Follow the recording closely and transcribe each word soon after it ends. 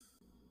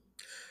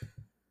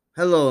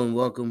Hello and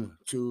welcome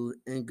to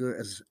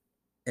Anchor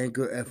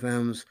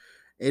FM's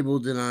Able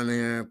to On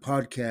Air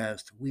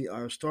podcast. We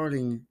are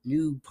starting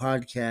new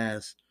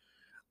podcasts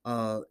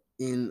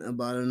in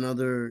about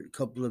another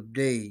couple of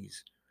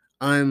days.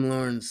 I'm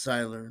Lawrence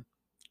Seiler,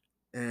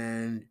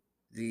 and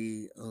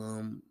the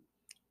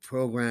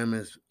program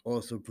is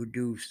also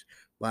produced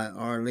by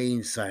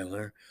Arlene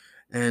Seiler,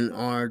 and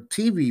our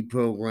TV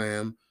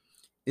program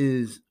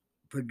is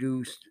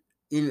produced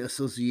in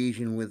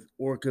association with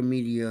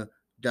orcamedia.net.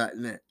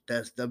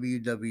 That's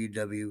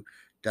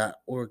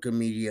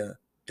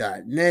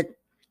www.orcamedia.net.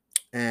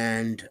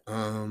 And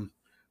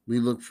we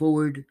look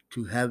forward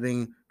to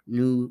having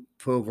new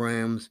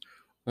programs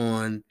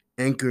on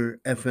Anchor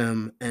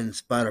FM and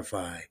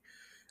Spotify.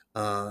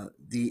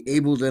 The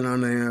Able and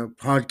On Air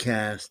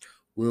podcast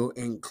will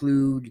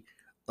include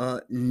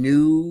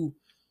new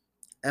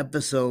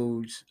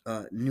episodes,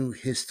 new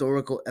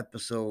historical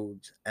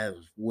episodes, as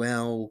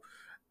well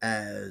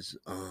as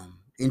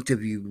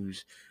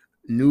interviews,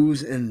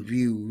 news and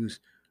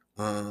views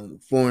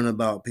for and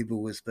about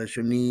people with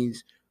special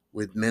needs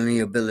with many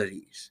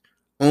abilities.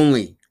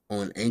 Only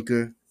on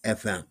Anchor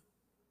FM.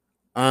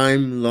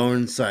 I'm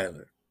Lauren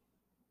Seiler.